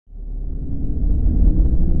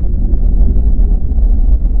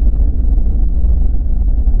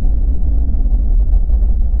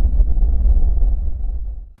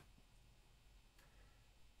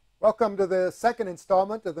Welcome to the second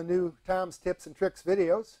installment of the new Tom's Tips and Tricks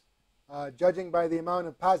videos. Judging by the amount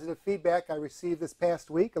of positive feedback I received this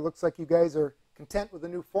past week, it looks like you guys are content with the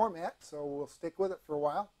new format, so we'll stick with it for a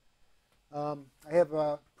while. I have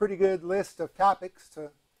a pretty good list of topics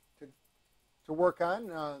to work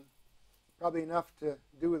on, probably enough to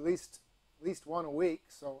do at least one a week,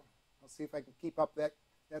 so I'll see if I can keep up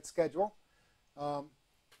that schedule.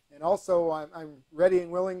 And also, I'm ready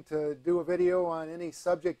and willing to do a video on any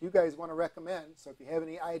subject you guys want to recommend. So if you have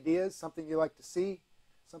any ideas, something you like to see,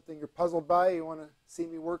 something you're puzzled by, you want to see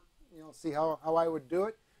me work, see how I would do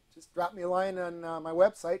it, just drop me a line on my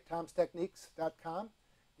website, tomstechniques.com,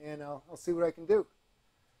 and I'll see what I can do.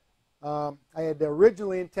 I had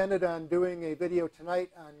originally intended on doing a video tonight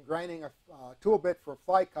on grinding a tool bit for a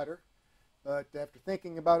fly cutter, but after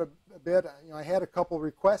thinking about it a bit, I had a couple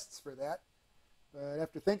requests for that. But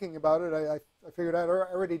after thinking about it, I figured I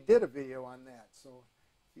already did a video on that. So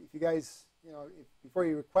if you guys, before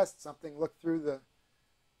you request something, look through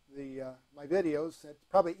my videos. It's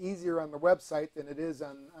probably easier on the website than it is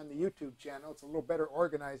on the YouTube channel. It's a little better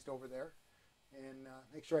organized over there. And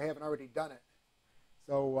make sure I haven't already done it.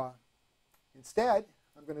 So instead,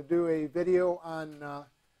 I'm going to do a video on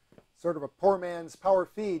sort of a poor man's power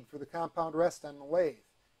feed for the compound rest on the lathe.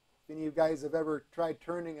 If any of you guys have ever tried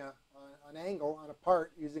turning an angle on a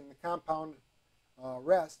part using the compound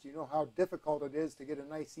rest, you know how difficult it is to get a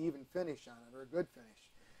nice even finish on it, or a good finish.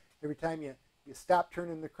 Every time you stop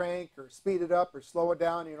turning the crank or speed it up or slow it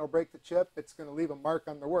down, break the chip, it's going to leave a mark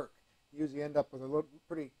on the work. You usually end up with a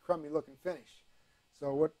pretty crummy looking finish.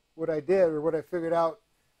 So what I did, or what I figured out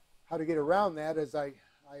how to get around that, is I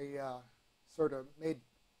sort of made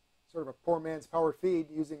sort of a poor man's power feed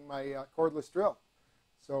using my cordless drill.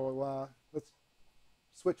 So let's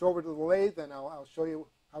switch over to the lathe and I'll show you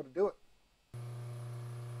how to do it.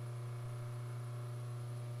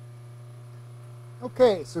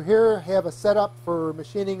 Okay, so here I have a setup for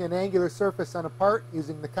machining an angular surface on a part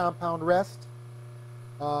using the compound rest.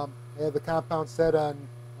 I have the compound set on,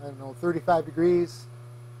 35 degrees,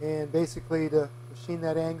 and basically to machine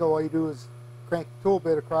that angle, all you do is crank the tool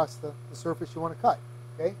bit across the surface you want to cut.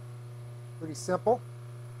 Okay, pretty simple,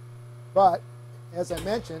 but as I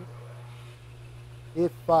mentioned,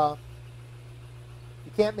 if you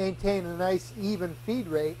can't maintain a nice even feed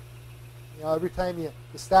rate, every time you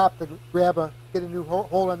stop to get a new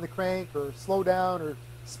hold on the crank, or slow down, or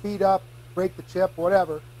speed up, break the chip,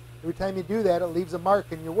 whatever, every time you do that, it leaves a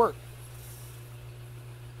mark in your work.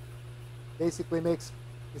 Basically makes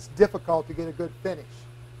it difficult to get a good finish.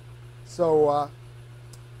 So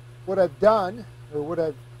what I've done, or what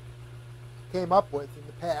I've came up with in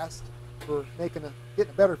the past for getting a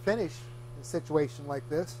better finish in a situation like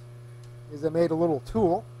this, is I made a little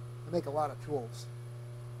tool. I make a lot of tools.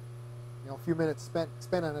 A few minutes spent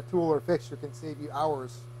on a tool or fixture can save you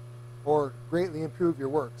hours or greatly improve your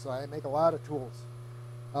work. So I make a lot of tools.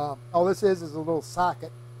 All this is a little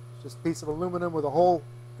socket. It's just a piece of aluminum with a hole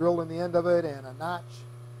drilled in the end of it and a notch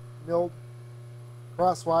milled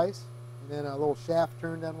crosswise, and then a little shaft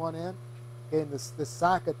turned on one end. Okay, and this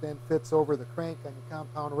socket then fits over the crank on your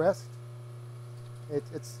compound rest.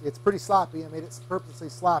 It's pretty sloppy. I made it purposely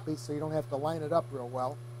sloppy so you don't have to line it up real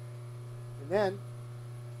well. And then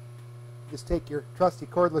just take your trusty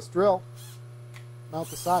cordless drill, mount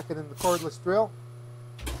the socket in the cordless drill,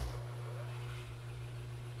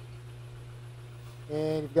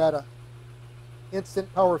 and you've got a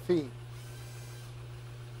instant power feed.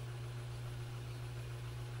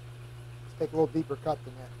 Let's take a little deeper cut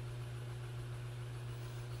than that.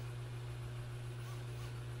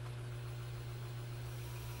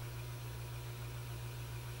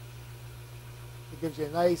 It gives you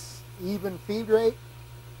a nice even feed rate.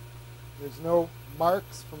 There's no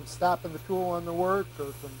marks from stopping the tool on the work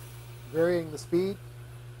or from varying the speed.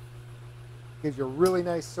 It gives you a really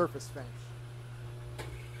nice surface finish.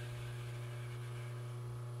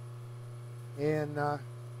 And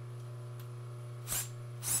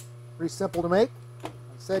pretty simple to make. Like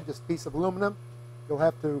I said, just a piece of aluminum. You'll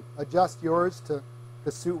have to adjust yours to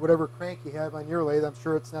suit whatever crank you have on your lathe. I'm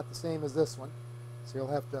sure it's not the same as this one. So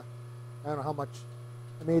you'll have to, I don't know how much.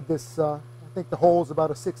 I made this, I think the hole's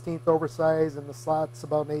about a 1/16 oversize and the slot's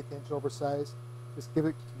about an 1/8 inch oversize. Just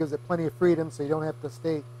gives it plenty of freedom so you don't have to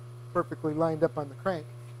stay perfectly lined up on the crank.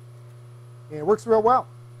 And it works real well.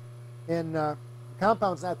 And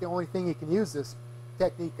compound's not the only thing you can use this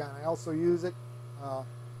technique on. I also use it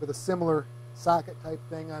with a similar socket type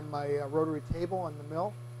thing on my rotary table on the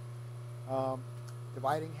mill.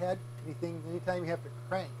 Dividing head, anytime you have to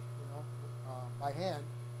crank, by hand,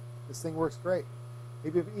 this thing works great.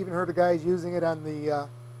 Maybe you've even heard of guys using it on the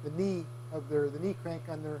knee of the knee crank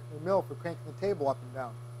on their mill for cranking the table up and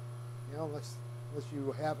down. You know, unless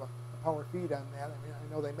you have a power feed on that. I mean,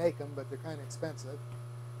 I know they make them, but they're kind of expensive.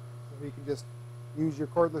 So you can just use your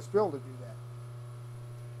cordless drill to do that.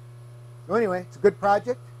 So anyway, it's a good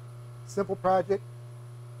project, simple project.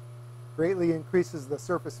 Greatly increases the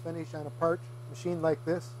surface finish on a part machine like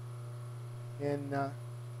this. And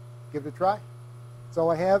give it a try. That's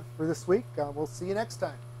all I have for this week. We'll see you next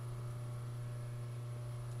time.